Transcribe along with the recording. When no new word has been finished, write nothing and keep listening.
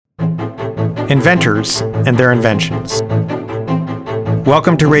inventors and their inventions.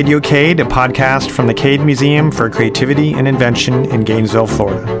 Welcome to Radiocade, a podcast from the Cade Museum for Creativity and Invention in Gainesville,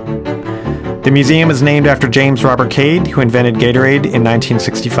 Florida. The museum is named after James Robert Cade, who invented Gatorade in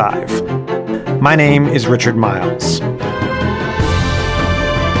 1965. My name is Richard Miles.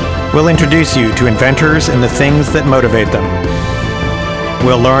 We'll introduce you to inventors and the things that motivate them.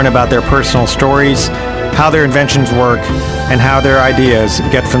 We'll learn about their personal stories, how their inventions work, and how their ideas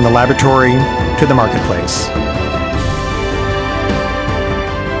get from the laboratory to the marketplace.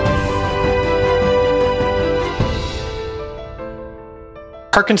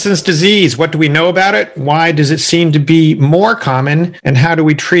 Parkinson's disease, what do we know about it? Why does it seem to be more common? And how do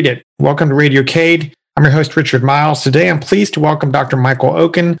we treat it? Welcome to Radiocade. I'm your host, Richard Miles. Today, I'm pleased to welcome Dr. Michael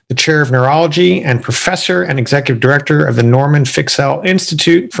Okun, the Chair of Neurology and Professor and Executive Director of the Norman Fiksel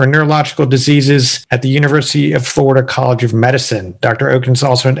Institute for Neurological Diseases at the University of Florida College of Medicine. Dr. Okun is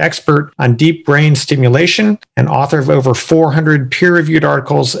also an expert on deep brain stimulation and author of over 400 peer-reviewed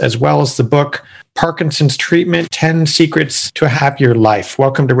articles, as well as the book, Parkinson's Treatment, 10 Secrets to a Happier Life.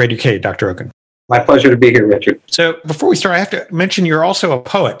 Welcome to Radiocade, Dr. Okun. My pleasure to be here, Richard. So before we start, I have to mention you're also a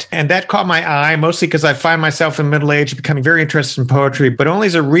poet. And that caught my eye, mostly because I find myself in middle age becoming very interested in poetry, but only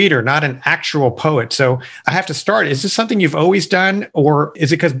as a reader, not an actual poet. So I have to start. Is this something you've always done? Or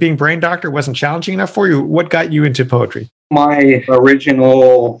is it because being brain doctor wasn't challenging enough for you? What got you into poetry? My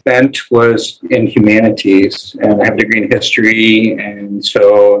original bent was in humanities, and I have a degree in history, and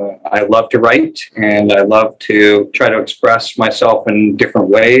so I love to write, and I love to try to express myself in different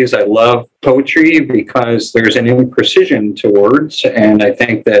ways. I love poetry because there's an imprecision to words, and I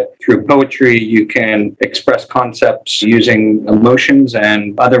think that through poetry you can express concepts using emotions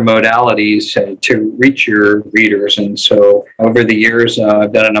and other modalities to reach your readers. And so over the years,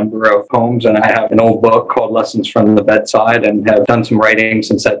 I've done a number of poems, and I have an old book called Lessons from the Bedside, and have done some writing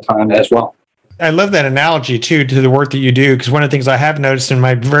since that time as well. I love that analogy, too, to the work that you do, because one of the things I have noticed in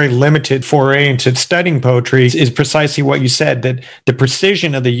my very limited foray into studying poetry is precisely what you said, that the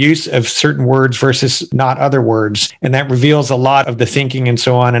precision of the use of certain words versus not other words. And that reveals a lot of the thinking and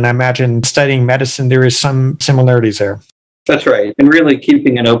so on. And I imagine studying medicine, there is some similarities there. That's right. And really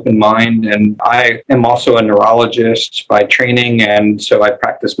keeping an open mind. And I am also a neurologist by training. And so I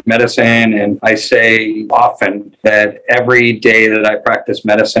practice medicine. And I say often that every day that I practice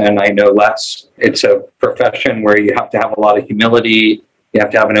medicine, I know less. It's a profession where you have to have a lot of humility. You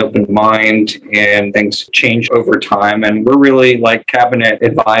have to have an open mind, and things change over time. And we're really like cabinet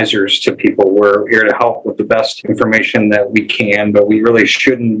advisors to people. We're here to help with the best information that we can, but we really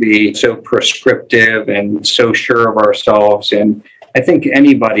shouldn't be so prescriptive and so sure of ourselves. And I think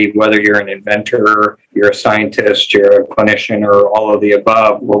anybody, whether you're an inventor, you're a scientist, you're a clinician, or all of the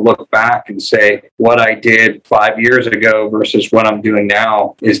above, will look back and say, what I did 5 years ago versus what I'm doing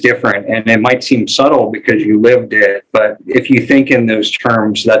now is different. And it might seem subtle because you lived it, but if you think in those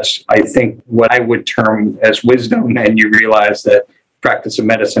terms, that's, I think, what I would term as wisdom, and you realize that practice of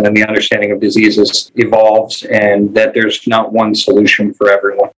medicine and the understanding of diseases evolves, and that there's not one solution for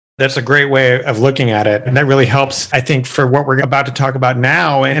everyone. That's a great way of looking at it. And that really helps, I think, for what we're about to talk about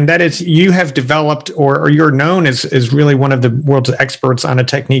now. And that is, you have developed, or you're known as really one of the world's experts on a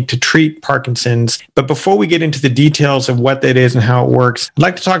technique to treat Parkinson's. But before we get into the details of what that is and how it works, I'd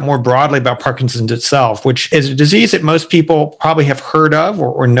like to talk more broadly about Parkinson's itself, which is a disease that most people probably have heard of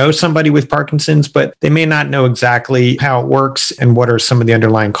or know somebody with Parkinson's, but they may not know exactly how it works and what are some of the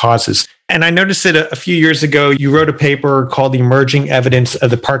underlying causes. And I noticed that a few years ago, you wrote a paper called The Emerging Evidence of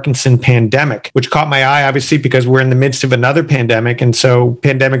the Parkinson Pandemic, which caught my eye, obviously, because we're in the midst of another pandemic. And so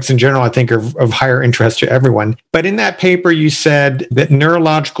pandemics in general, I think, are of higher interest to everyone. But in that paper, you said that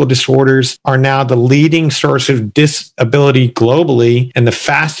neurological disorders are now the leading source of disability globally. And the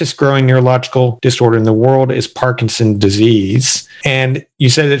fastest growing neurological disorder in the world is Parkinson's disease. And you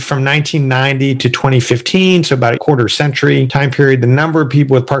said that from 1990 to 2015, so about a quarter century time period, the number of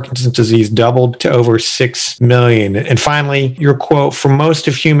people with Parkinson's disease doubled to over 6 million. And finally, your quote, "For most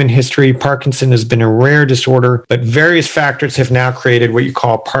of human history, Parkinson has been a rare disorder, but various factors have now created what you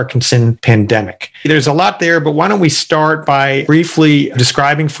call a Parkinson pandemic." There's a lot there, but why don't we start by briefly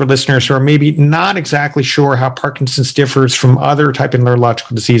describing for listeners who are maybe not exactly sure how Parkinson's differs from other type of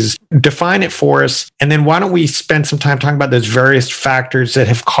neurological diseases. Define it for us, and then why don't we spend some time talking about those various factors that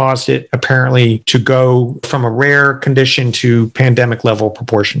have caused it apparently to go from a rare condition to pandemic level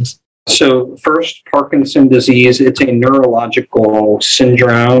proportions. So first, Parkinson's disease, it's a neurological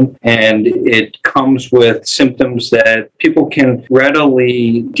syndrome, and it comes with symptoms that people can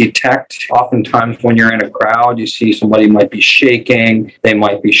readily detect. Oftentimes when you're in a crowd, you see somebody might be shaking, they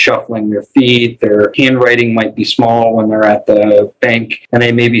might be shuffling their feet, their handwriting might be small when they're at the bank, and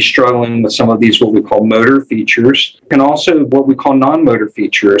they may be struggling with some of these what we call motor features, and also what we call non-motor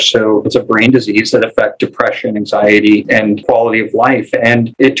features. So it's a brain disease that affects depression, anxiety, and quality of life.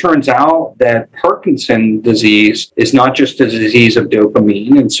 And it turns out that Parkinson's disease is not just a disease of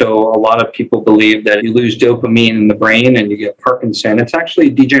dopamine. And so a lot of people believe that you lose dopamine in the brain and you get Parkinson. It's actually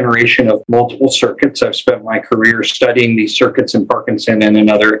a degeneration of multiple circuits. I've spent my career studying these circuits in Parkinson and in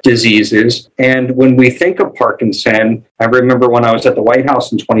other diseases. And when we think of Parkinson, I remember when I was at the White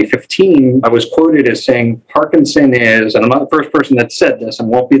House in 2015, I was quoted as saying, Parkinson is, and I'm not the first person that said this and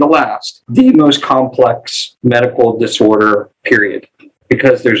won't be the last, the most complex medical disorder, period.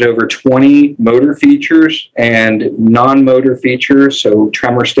 Because there's over 20 motor features and non-motor features, so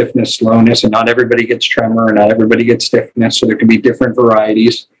tremor, stiffness, slowness, and not everybody gets tremor and not everybody gets stiffness, so there can be different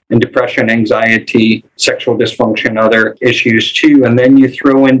varieties, and depression, anxiety, sexual dysfunction, other issues too. And then you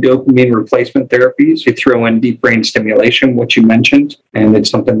throw in dopamine replacement therapies, you throw in deep brain stimulation, which you mentioned, and it's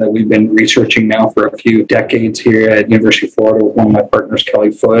something that we've been researching now for a few decades here at University of Florida with one of my partners,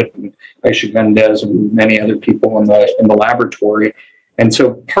 Kelly Foote, and Aisha Mendez, and many other people in the laboratory. And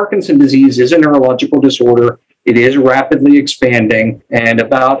so Parkinson's disease is a neurological disorder. It is rapidly expanding. And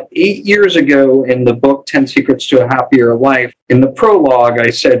about 8 years ago in the book, 10 Secrets to a Happier Life, in the prologue, I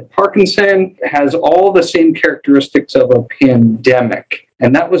said, Parkinson has all the same characteristics of a pandemic.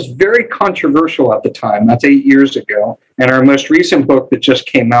 And that was very controversial at the time. That's 8 years ago. And our most recent book that just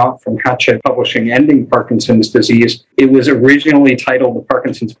came out from Hachette Publishing, Ending Parkinson's Disease, it was originally titled The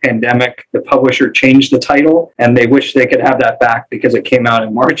Parkinson's Pandemic. The publisher changed the title, and they wish they could have that back because it came out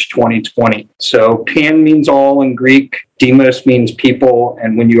in March 2020. So pan means all in Greek. Demos means people,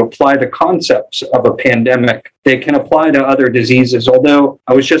 and when you apply the concepts of a pandemic, they can apply to other diseases. Although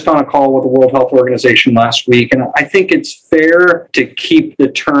I was just on a call with the World Health Organization last week, and I think it's fair to keep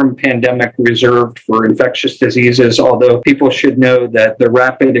the term pandemic reserved for infectious diseases, although people should know that the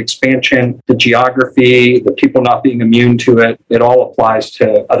rapid expansion, the geography, the people not being immune to it, it all applies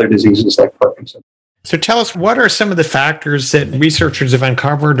to other diseases like Parkinson's. So tell us, what are some of the factors that researchers have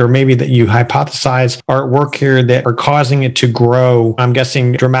uncovered, or maybe that you hypothesize are at work here that are causing it to grow, I'm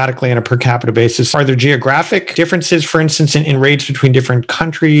guessing, dramatically on a per capita basis? Are there geographic differences, for instance, in rates between different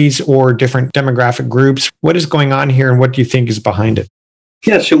countries or different demographic groups? What is going on here, and what do you think is behind it?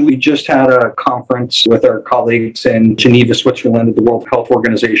 Yeah, so we just had a conference with our colleagues in Geneva, Switzerland at the World Health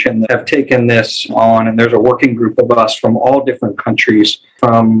Organization that have taken this on, and there's a working group of us from all different countries,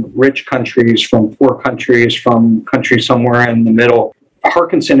 from rich countries, from poor countries, from countries somewhere in the middle.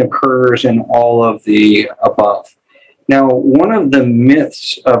 Parkinson occurs in all of the above. Now, one of the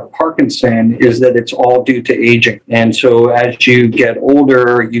myths of Parkinson is that it's all due to aging. And so as you get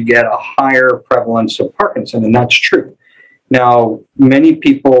older, you get a higher prevalence of Parkinson, and that's true. Now, many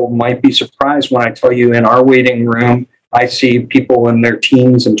people might be surprised when I tell you in our waiting room, I see people in their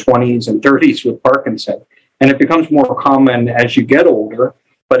teens and 20s and 30s with Parkinson. And it becomes more common as you get older,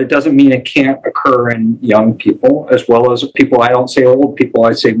 but it doesn't mean it can't occur in young people as well as people. I don't say old people,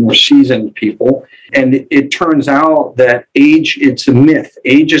 I say more seasoned people. And it turns out that age, it's a myth.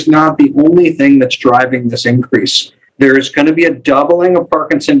 Age is not the only thing that's driving this increase. There's going to be a doubling of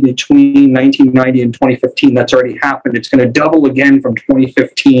Parkinson between 1990 and 2015. That's already happened. It's going to double again from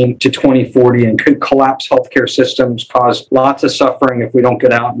 2015 to 2040 and could collapse healthcare systems, cause lots of suffering if we don't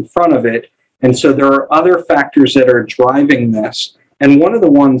get out in front of it. And so there are other factors that are driving this. And one of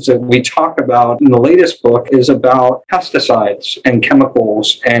the ones that we talk about in the latest book is about pesticides and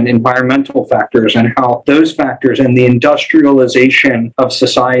chemicals and environmental factors, and how those factors and the industrialization of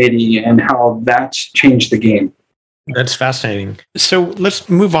society and how that's changed the game. That's fascinating. So let's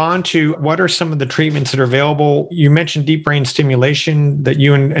move on to what are some of the treatments that are available. You mentioned deep brain stimulation that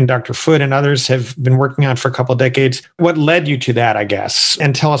you and Dr. Foote and others have been working on for a couple of decades. What led you to that, I guess?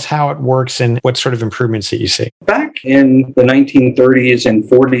 And tell us how it works and what sort of improvements that you see. Back in the 1930s and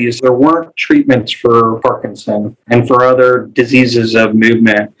 40s, there weren't treatments for Parkinson and for other diseases of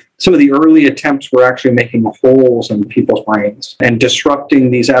movement. Some of the early attempts were actually making holes in people's brains and disrupting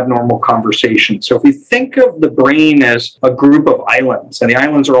these abnormal conversations. So if we think of the brain as a group of islands, and the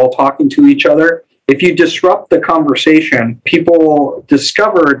islands are all talking to each other, if you disrupt the conversation, people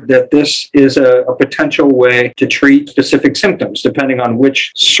discovered that this is a potential way to treat specific symptoms, depending on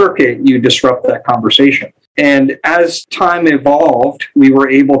which circuit you disrupt that conversation. And as time evolved, we were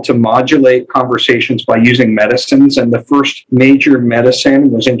able to modulate conversations by using medicines. And the first major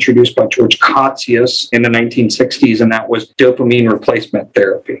medicine was introduced by George Kotzias in the 1960s, and that was dopamine replacement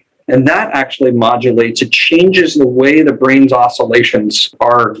therapy. And that actually modulates, it changes the way the brain's oscillations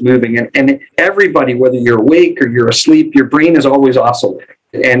are moving. And everybody, whether you're awake or you're asleep, your brain is always oscillating.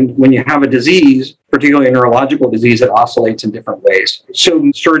 And when you have a disease, particularly a neurological disease, it oscillates in different ways. So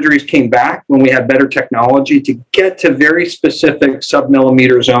surgeries came back when we had better technology to get to very specific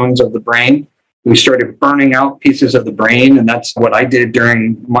submillimeter zones of the brain. We started burning out pieces of the brain, and that's what I did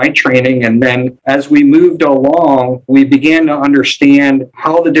during my training. And then as we moved along, we began to understand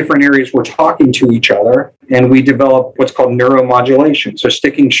how the different areas were talking to each other. And we developed what's called neuromodulation. So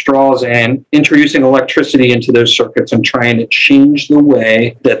sticking straws in, introducing electricity into those circuits and trying to change the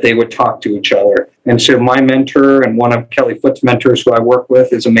way that they would talk to each other. And so my mentor and one of Kelly Foot's mentors who I work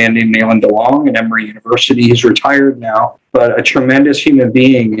with is a man named Nayland DeLong at Emory University. He's retired now, but a tremendous human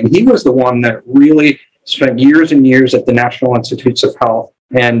being. And he was the one that really spent years and years at the National Institutes of Health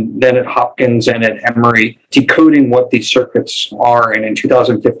and then at Hopkins and at Emory, decoding what these circuits are. And in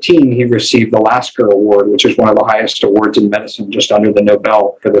 2015, he received the Lasker Award, which is one of the highest awards in medicine, just under the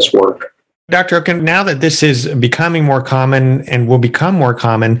Nobel for this work. Dr. Okun, now that this is becoming more common and will become more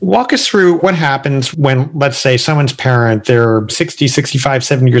common, walk us through what happens when, let's say, someone's parent, they're 60, 65,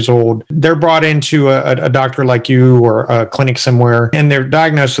 70 years old. They're brought into a doctor like you or a clinic somewhere, and they're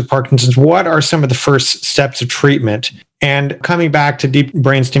diagnosed with Parkinson's. What are some of the first steps of treatment? And coming back to deep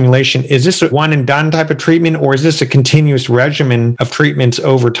brain stimulation, is this a one and done type of treatment, or is this a continuous regimen of treatments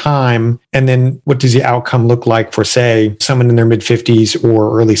over time? And then what does the outcome look like for, say, someone in their mid-50s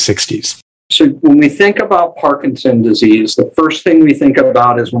or early 60s? So when we think about Parkinson's disease, the first thing we think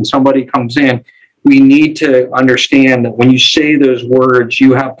about is when somebody comes in, we need to understand that when you say those words,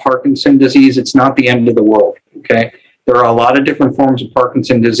 you have Parkinson's disease, it's not the end of the world, okay? There are a lot of different forms of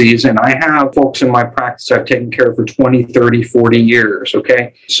Parkinson's disease, and I have folks in my practice I've taken care of for 20, 30, 40 years,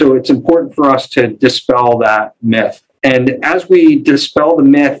 okay? So it's important for us to dispel that myth. And as we dispel the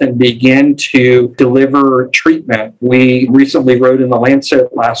myth and begin to deliver treatment, we recently wrote in the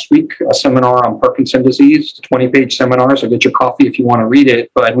Lancet last week a seminar on Parkinson's disease, 20-page seminar, so get your coffee if you want to read it.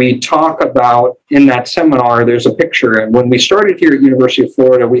 But we talk about, in that seminar, there's a picture. And when we started here at University of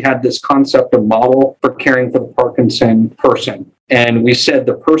Florida, we had this concept of model for caring for the Parkinson person. And we said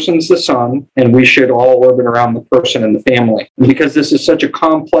the person's the sun, and we should all orbit around the person and the family. And because this is such a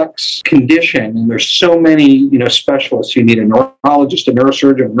complex condition, and there's so many, specialists, you need a neurologist, a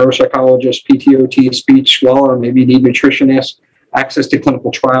neurosurgeon, a neuropsychologist, PTOT, speech, or maybe you need a nutritionist, access to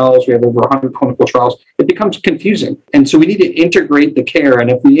clinical trials. We have over 100 clinical trials. It becomes confusing. And so we need to integrate the care.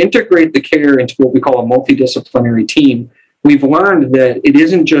 And if we integrate the care into what we call a multidisciplinary team, we've learned that it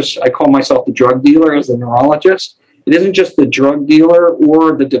isn't just, I call myself the drug dealer as a neurologist. It isn't just the drug dealer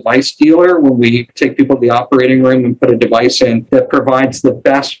or the device dealer when we take people to the operating room and put a device in that provides the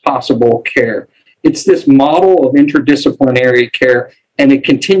best possible care. It's this model of interdisciplinary care, and it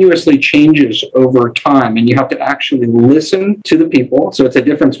continuously changes over time. And you have to actually listen to the people. So it's a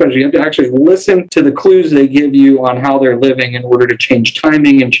different specialty. You have to actually listen to the clues they give you on how they're living in order to change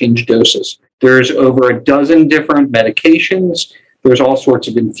timing and change doses. There's over a dozen different medications. There's all sorts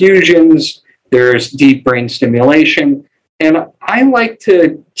of infusions. There's deep brain stimulation. And I like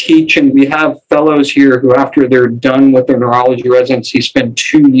to teach, and we have fellows here who, after they're done with their neurology residency, spend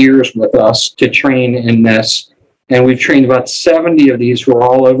 2 years with us to train in this. And we've trained about 70 of these who are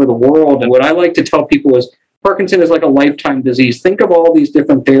all over the world. And what I like to tell people is Parkinson is like a lifetime disease. Think of all these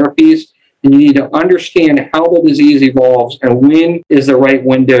different therapies, and you need to understand how the disease evolves and when is the right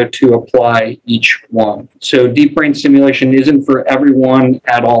window to apply each one. So deep brain stimulation isn't for everyone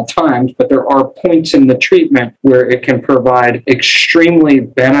at all times, but there are points in the treatment where it can provide extremely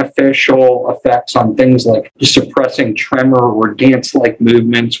beneficial effects on things like suppressing tremor or dance-like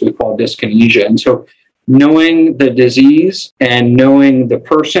movements we call dyskinesia. And so knowing the disease and knowing the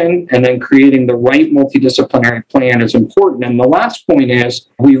person and then creating the right multidisciplinary plan is important. And the last point is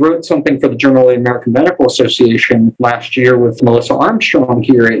we wrote something for the Journal of the American Medical Association last year with Melissa Armstrong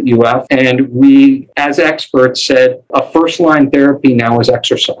here at UF. And we, as experts, said a first-line therapy now is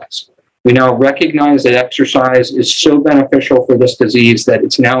exercise. We now recognize that exercise is so beneficial for this disease that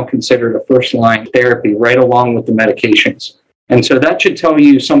it's now considered a first-line therapy right along with the medications. And so that should tell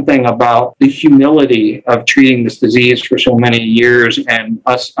you something about the humility of treating this disease for so many years and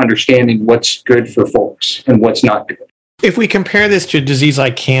us understanding what's good for folks and what's not good. If we compare this to a disease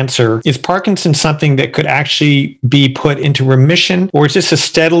like cancer, is Parkinson's something that could actually be put into remission, or is this a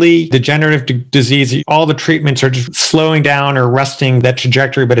steadily degenerative disease? All the treatments are just slowing down or arresting that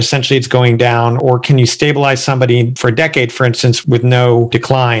trajectory, but essentially it's going down, or can you stabilize somebody for a decade, for instance, with no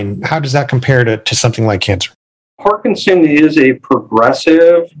decline? How does that compare to something like cancer? Parkinson is a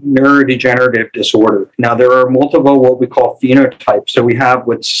progressive neurodegenerative disorder. Now, there are multiple what we call phenotypes. So we have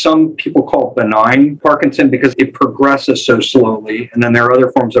what some people call benign Parkinson because it progresses so slowly. And then there are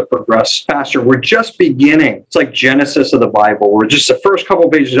other forms that progress faster. We're just beginning. It's like Genesis of the Bible. We're just the first couple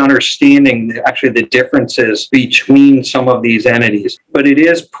of pages understanding the differences between some of these entities. But it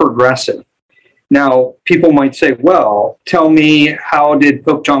is progressive. Now, people might say, well, tell me, how did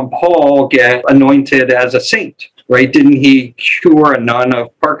Pope John Paul get anointed as a saint, right? Didn't he cure a nun of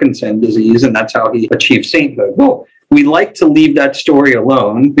Parkinson's disease, and that's how he achieved sainthood? Well, we like to leave that story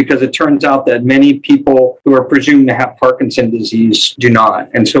alone because it turns out that many people who are presumed to have Parkinson's disease do not.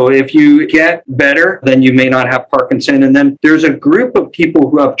 And so if you get better, then you may not have Parkinson. And then there's a group of people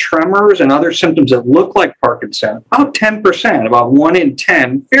who have tremors and other symptoms that look like Parkinson, about 10%, about 1 in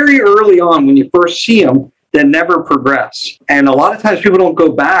 10, very early on when you first see them, that never progress. And a lot of times people don't go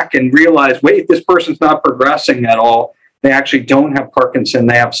back and realize, wait, this person's not progressing at all. They actually don't have Parkinson.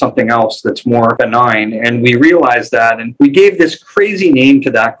 They have something else that's more benign. And we realized that. And we gave this crazy name to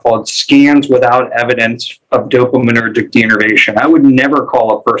that called scans without evidence of dopaminergic denervation. I would never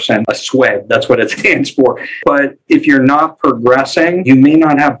call a person a SWED. That's what it stands for. But if you're not progressing, you may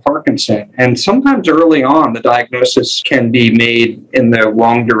not have Parkinson. And sometimes early on, the diagnosis can be made in the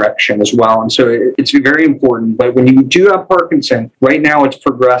wrong direction as well. And so it's very important. But when you do have Parkinson, right now it's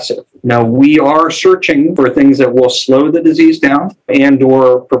progressive. Now, we are searching for things that will slow the disease down and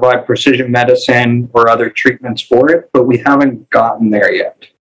or provide precision medicine or other treatments for it, but we haven't gotten there yet.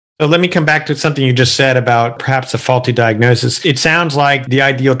 So let me come back to something you just said about perhaps a faulty diagnosis. It sounds like the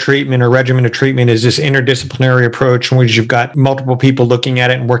ideal treatment or regimen of treatment is this interdisciplinary approach in which you've got multiple people looking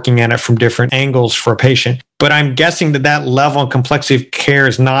at it and working at it from different angles for a patient. But I'm guessing that level and complexity of care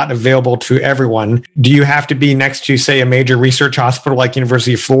is not available to everyone. Do you have to be next to, say, a major research hospital like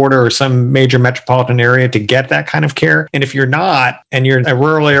University of Florida or some major metropolitan area to get that kind of care? And if you're not, and you're in a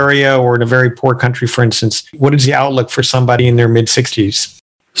rural area or in a very poor country, for instance, what is the outlook for somebody in their mid-60s?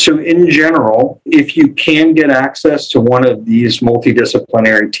 So in general, if you can get access to one of these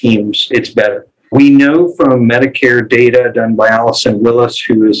multidisciplinary teams, it's better. We know from Medicare data done by Allison Willis,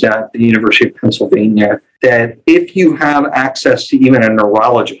 who is at the University of Pennsylvania, that if you have access to even a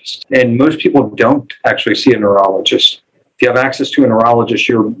neurologist, and most people don't actually see a neurologist, if you have access to a neurologist,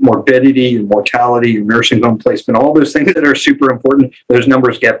 your morbidity, your mortality, your nursing home placement, all those things that are super important, those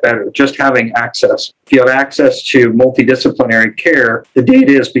numbers get better. Just having access. If you have access to multidisciplinary care, the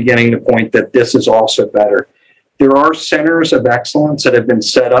data is beginning to point that this is also better. There are centers of excellence that have been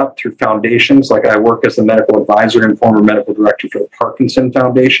set up through foundations. Like I work as the medical advisor and former medical director for the Parkinson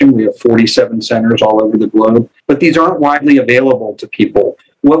Foundation. We have 47 centers all over the globe, but these aren't widely available to people.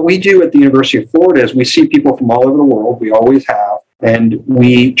 What we do at the University of Florida is we see people from all over the world. We always have. And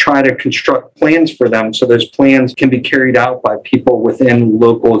we try to construct plans for them so those plans can be carried out by people within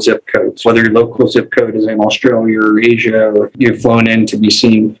local zip codes, whether your local zip code is in Australia or Asia or you've flown in to be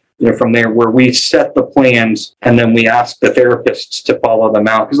seen from there, where we set the plans and then we ask the therapists to follow them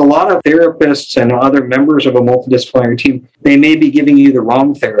out. Because a lot of therapists and other members of a multidisciplinary team, they may be giving you the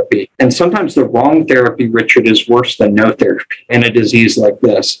wrong therapy. And sometimes the wrong therapy, Richard, is worse than no therapy in a disease like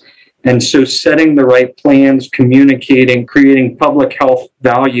this. And so setting the right plans, communicating, creating public health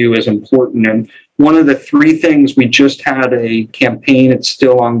value is important. And one of the 3 things, we just had a campaign, it's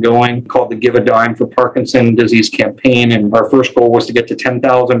still ongoing, called the Give a Dime for Parkinson's Disease campaign. And our first goal was to get to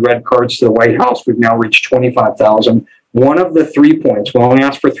 10,000 red cards to the White House. We've now reached 25,000. One of the 3 points, we only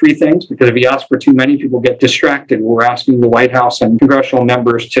ask for 3 things because if you ask for too many, people get distracted. We're asking the White House and congressional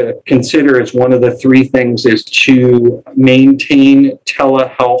members to consider as one of the 3 things is to maintain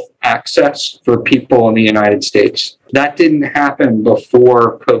telehealth access for people in the United States. That didn't happen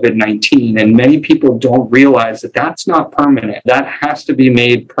before COVID-19, and many people don't realize that that's not permanent. That has to be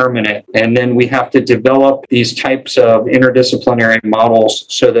made permanent. And then we have to develop these types of interdisciplinary models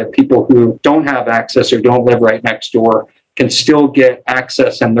so that people who don't have access or don't live right next door can still get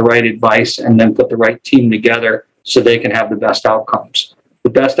access and the right advice and then put the right team together so they can have the best outcomes. The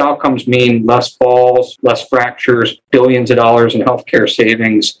best outcomes mean less falls, less fractures, billions of dollars in healthcare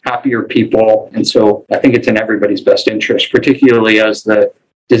savings, happier people. And so I think it's in everybody's best interest, particularly as the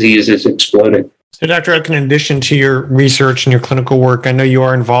disease is exploding. So Dr. Elkin, in addition to your research and your clinical work, I know you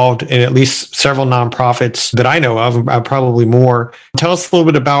are involved in at least several nonprofits that I know of, probably more. Tell us a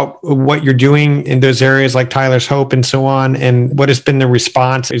little bit about what you're doing in those areas like Tyler's Hope and so on, and what has been the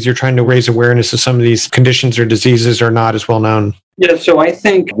response as you're trying to raise awareness of some of these conditions or diseases are not as well known. Yeah, so I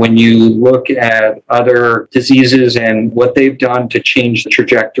think when you look at other diseases and what they've done to change the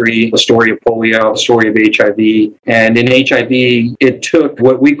trajectory, the story of polio, the story of HIV, and in HIV, it took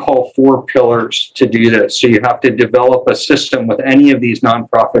what we call 4 pillars to do this. So you have to develop a system with any of these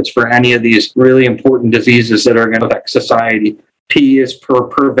nonprofits for any of these really important diseases that are going to affect society. P is for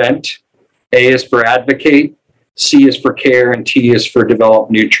prevent, A is for advocate, C is for care, and T is for develop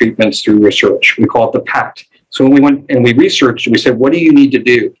new treatments through research. We call it the PACT. So when we went and we researched, we said, what do you need to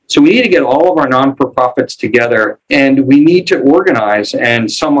do? So we need to get all of our non-for-profits together, and we need to organize and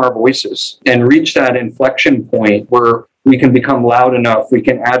sum our voices and reach that inflection point where we can become loud enough, we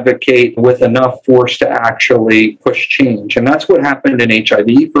can advocate with enough force to actually push change. And that's what happened in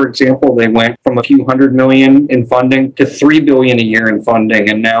HIV, for example. They went from a few $100 million in funding to $3 billion a year in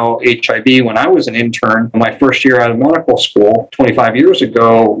funding. And now HIV, when I was an intern, my first year out of medical school 25 years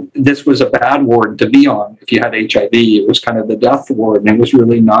ago, this was a bad ward to be on. If you had HIV, it was kind of the death ward, and it was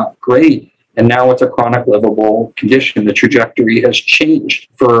really not great. And now it's a chronic livable condition. The trajectory has changed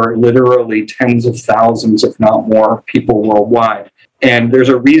for literally tens of thousands, if not more, people worldwide. And there's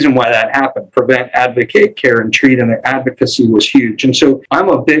a reason why that happened. Prevent, advocate, care, and treat, and the advocacy was huge. And so I'm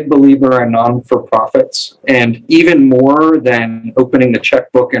a big believer in non-for-profits, and even more than opening the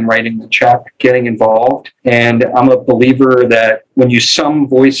checkbook and writing the check, getting involved. And I'm a believer that when you sum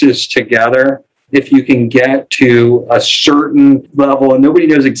voices together, if you can get to a certain level, and nobody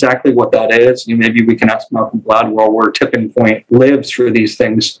knows exactly what that is, maybe we can ask Malcolm Gladwell where tipping point lives for these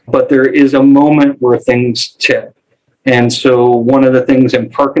things, but there is a moment where things tip. And so one of the things in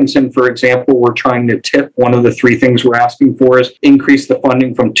Parkinson, for example, we're trying to tip. One of the 3 things we're asking for is increase the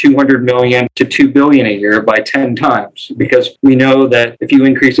funding from $200 million to $2 billion a year by 10 times, because we know that if you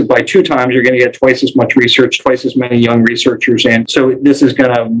increase it by 2 times, you're going to get twice as much research, twice as many young researchers in. So this is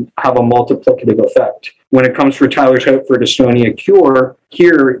going to have a multiplicative effect. When it comes for Tyler's Hope for Dystonia Cure,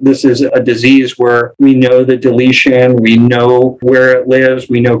 here, this is a disease where we know the deletion, we know where it lives,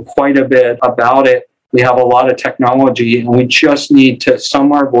 we know quite a bit about it. We have a lot of technology, and we just need to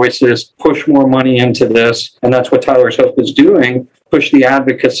sum our voices, push more money into this, and that's what Tyler's Hope is doing. Push the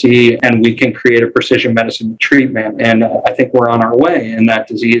advocacy, and we can create a precision medicine treatment. And I think we're on our way in that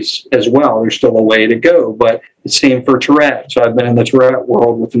disease as well. There's still a way to go, but the same for Tourette. So I've been in the Tourette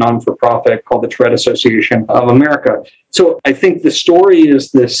world with a non-for-profit called the Tourette Association of America. So I think the story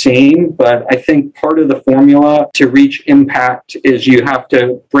is the same, but I think part of the formula to reach impact is you have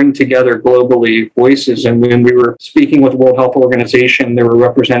to bring together globally voices. And when we were speaking with the World Health Organization, there were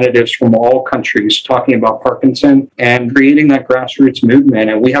representatives from all countries talking about Parkinson and creating that grassroots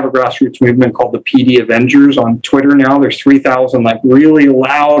movement. And we have a grassroots movement called the PD Avengers on Twitter now. There's 3,000 like really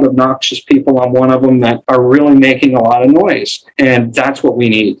loud, obnoxious people on one of them that are really making a lot of noise. And that's what we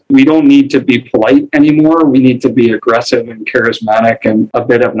need. We don't need to be polite anymore. We need to be aggressive and charismatic and a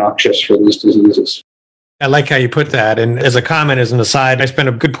bit obnoxious for these diseases. I like how you put that. And as a comment, as an aside, I spent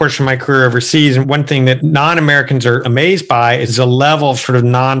a good portion of my career overseas. And one thing that non-Americans are amazed by is the level of sort of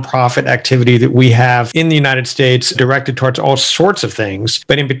nonprofit activity that we have in the United States directed towards all sorts of things,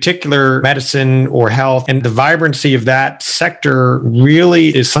 but in particular, medicine or health. And the vibrancy of that sector really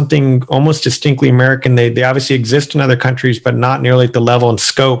is something almost distinctly American. They obviously exist in other countries, but not nearly at the level and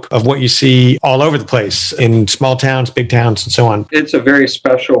scope of what you see all over the place in small towns, big towns, and so on. It's a very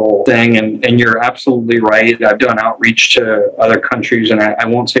special thing. And you're absolutely right. I've done outreach to other countries, and I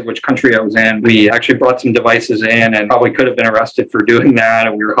won't say which country I was in. We actually brought some devices in and probably could have been arrested for doing that.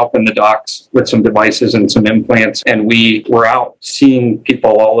 And we were helping the docs with some devices and some implants. And we were out seeing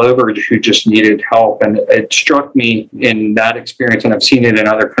people all over who just needed help. And it struck me in that experience, and I've seen it in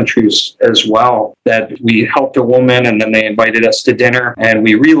other countries as well, that we helped a woman and then they invited us to dinner. And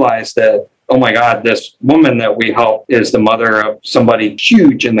we realized that, oh my God, this woman that we help is the mother of somebody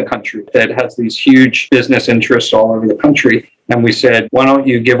huge in the country that has these huge business interests all over the country. And we said, why don't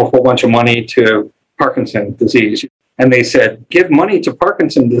you give a whole bunch of money to Parkinson's disease? And they said, give money to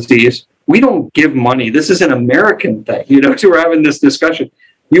Parkinson's disease? We don't give money. This is an American thing. So we're having this discussion.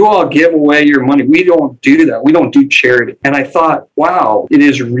 You all give away your money. We don't do that. We don't do charity. And I thought, wow, it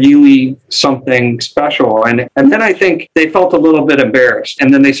is really something special. And then I think they felt a little bit embarrassed.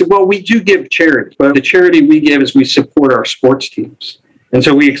 And then they said, well, we do give charity, but the charity we give is we support our sports teams. And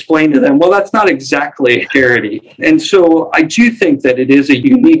so we explained to them, well, that's not exactly charity. And so I do think that it is a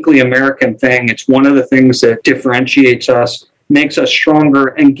uniquely American thing. It's one of the things that differentiates us, makes us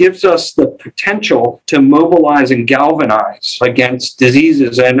stronger, and gives us the potential to mobilize and galvanize against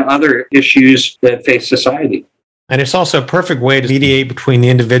diseases and other issues that face society. And it's also a perfect way to mediate between the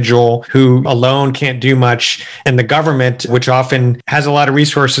individual who alone can't do much and the government, which often has a lot of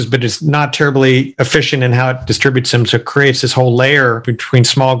resources, but is not terribly efficient in how it distributes them. So it creates this whole layer between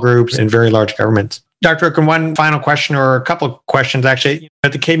small groups and very large governments. Dr. Okun, one final question, or a couple of questions actually.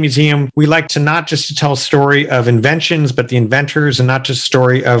 At the Cave Museum, we like to not just to tell a story of inventions, but the inventors, and not just a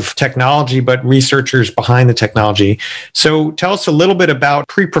story of technology, but researchers behind the technology. So tell us a little bit about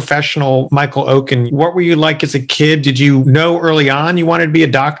pre-professional Michael Okun. What were you like as a kid? Did you know early on you wanted to be a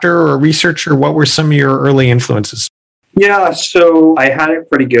doctor or a researcher? What were some of your early influences? Yeah, so I had it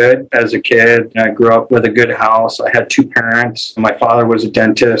pretty good as a kid. I grew up with a good house. I had two parents. My father was a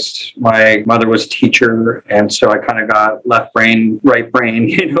dentist. My mother was a teacher. And so I kind of got left brain, right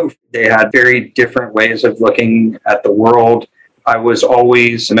brain. They had very different ways of looking at the world. I was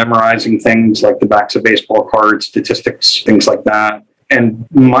always memorizing things like the backs of baseball cards, statistics, things like that. And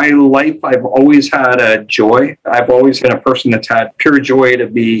my life, I've always had a joy. I've always been a person that's had pure joy to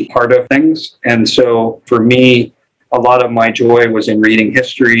be part of things. And so for me, a lot of my joy was in reading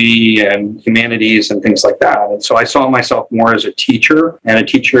history and humanities and things like that. And so I saw myself more as a teacher and a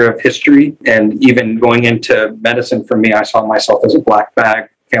teacher of history. And even going into medicine for me, I saw myself as a black bag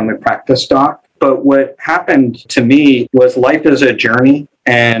family practice doc. But what happened to me was life is a journey.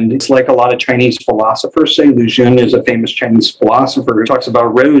 And it's like a lot of Chinese philosophers say. Lu Xun is a famous Chinese philosopher who talks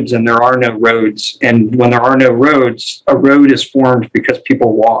about roads, and there are no roads. And when there are no roads, a road is formed because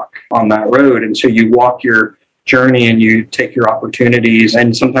people walk on that road. And so you walk your journey and you take your opportunities,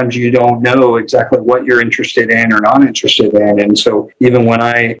 and sometimes you don't know exactly what you're interested in or not interested in. And so even when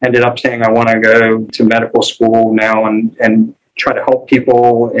I ended up saying I want to go to medical school now and try to help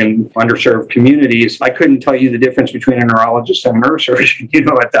people in underserved communities, I couldn't tell you the difference between a neurologist and a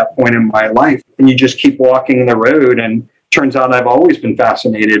neurosurgeon, at that point in my life. And you just keep walking the road, and turns out I've always been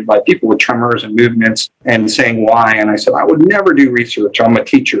fascinated by people with tremors and movements and saying why. And I said, I would never do research. I'm a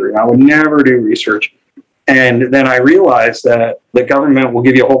teacher, and I would never do research. And then I realized that the government will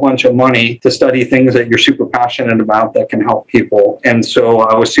give you a whole bunch of money to study things that you're super passionate about that can help people. And so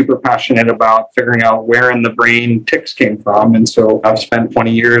I was super passionate about figuring out where in the brain tics came from. And so I've spent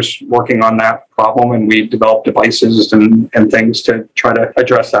 20 years working on that problem, and we've developed devices and things to try to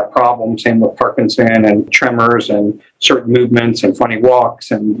address that problem. Same with Parkinson and tremors and certain movements and funny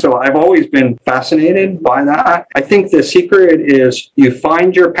walks. And so I've always been fascinated by that. I think the secret is you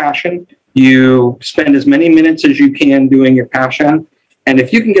find your passion. You spend as many minutes as you can doing your passion. And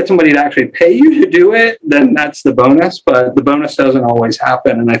if you can get somebody to actually pay you to do it, then that's the bonus. But the bonus doesn't always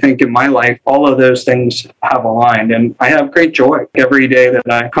happen. And I think in my life, all of those things have aligned. And I have great joy every day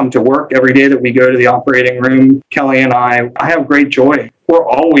that I come to work, every day that we go to the operating room. Kelly and I have great joy. We're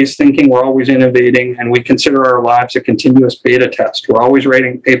always thinking, we're always innovating, and we consider our lives a continuous beta test. We're always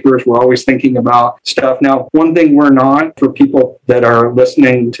writing papers. We're always thinking about stuff. Now, one thing we're not, for people that are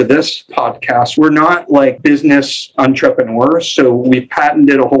listening to this podcast, we're not like business entrepreneurs. So we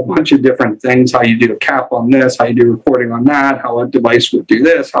patented a whole bunch of different things, how you do a cap on this, how you do reporting on that, how a device would do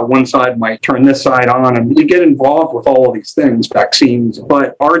this, how one side might turn this side on. And we get involved with all of these things, vaccines.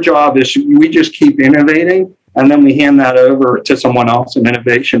 But our job is we just keep innovating. And then we hand that over to someone else in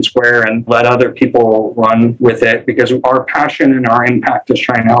Innovation Square and let other people run with it, because our passion and our impact is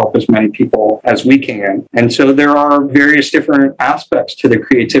trying to help as many people as we can. And so there are various different aspects to the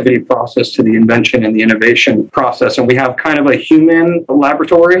creativity process, to the invention and the innovation process. And we have kind of a human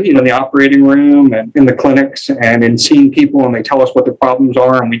laboratory, in the operating room and in the clinics and in seeing people, and they tell us what the problems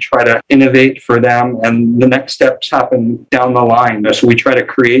are, and we try to innovate for them. And the next steps happen down the line. So we try to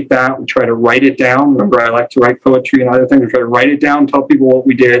create that. We try to write it down. Remember, I like to write poetry and other things. We try to write it down, tell people what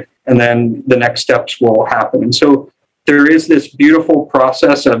we did, and then the next steps will happen. And so there is this beautiful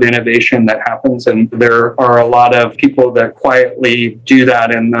process of innovation that happens, and there are a lot of people that quietly do that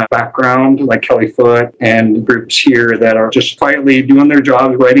in the background, like Kelly Foote and groups here that are just quietly doing their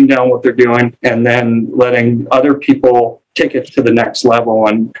jobs, writing down what they're doing, and then letting other people take it to the next level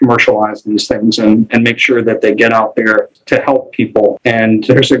and commercialize these things and make sure that they get out there to help people. And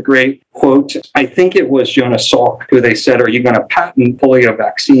there's a great quote, I think it was Jonas Salk, who they said, are you going to patent polio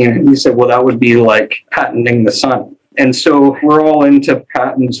vaccine? And he said, well, that would be like patenting the sun. And so we're all into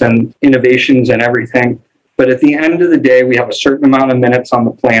patents and innovations and everything. But at the end of the day, we have a certain amount of minutes on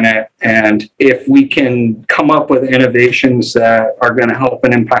the planet. And if we can come up with innovations that are going to help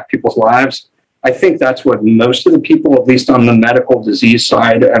and impact people's lives, I think that's what most of the people, at least on the medical disease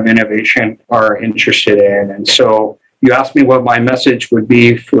side of innovation, are interested in. And so you asked me what my message would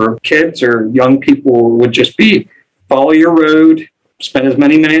be for kids or young people, would just be follow your road, spend as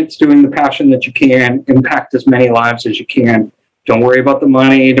many minutes doing the passion that you can, impact as many lives as you can, Don't worry about the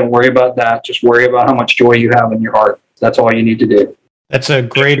money. Don't worry about that. Just worry about how much joy you have in your heart. That's all you need to do. That's a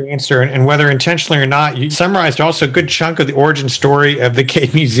great answer. And whether intentionally or not, you summarized also a good chunk of the origin story of the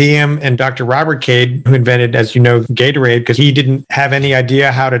Cade Museum and Dr. Robert Cade, who invented, as you know, Gatorade, because he didn't have any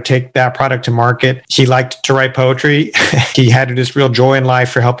idea how to take that product to market. He liked to write poetry. He had this real joy in life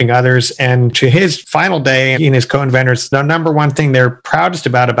for helping others. And to his final day, he and his co-inventors, the number one thing they're proudest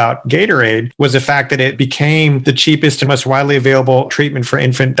about Gatorade was the fact that it became the cheapest and most widely available treatment for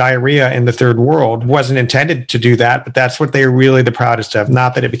infant diarrhea in the third world. It wasn't intended to do that, but that's what they're really the proudest of,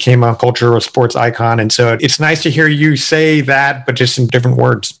 not that it became a culture or sports icon. And so it's nice to hear you say that, but just in different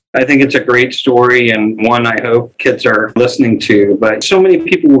words. I think it's a great story and one I hope kids are listening to. But so many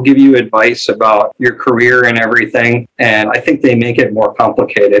people will give you advice about your career and everything, and I think they make it more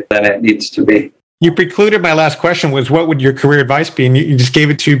complicated than it needs to be. You precluded my last question was, what would your career advice be? And you just gave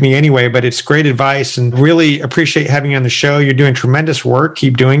it to me anyway, but it's great advice and really appreciate having you on the show. You're doing tremendous work.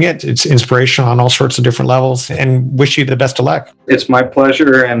 Keep doing it. It's inspirational on all sorts of different levels and wish you the best of luck. It's my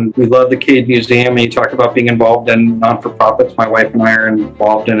pleasure. And we love the Cade Museum. And you talk about being involved in non-for-profits. My wife and I are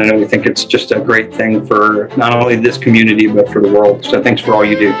involved in it. And we think it's just a great thing for not only this community, but for the world. So thanks for all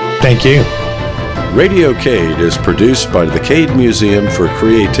you do. Thank you. Radio Cade is produced by the Cade Museum for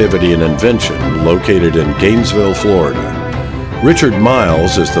Creativity and Invention, located in Gainesville, Florida. Richard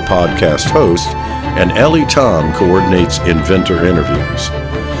Miles is the podcast host, and Ellie Tom coordinates inventor interviews.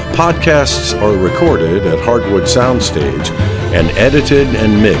 Podcasts are recorded at Heartwood Soundstage and edited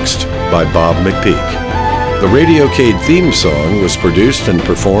and mixed by Bob McPeak. The Radio Cade theme song was produced and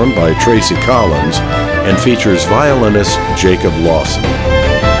performed by Tracy Collins and features violinist Jacob Lawson.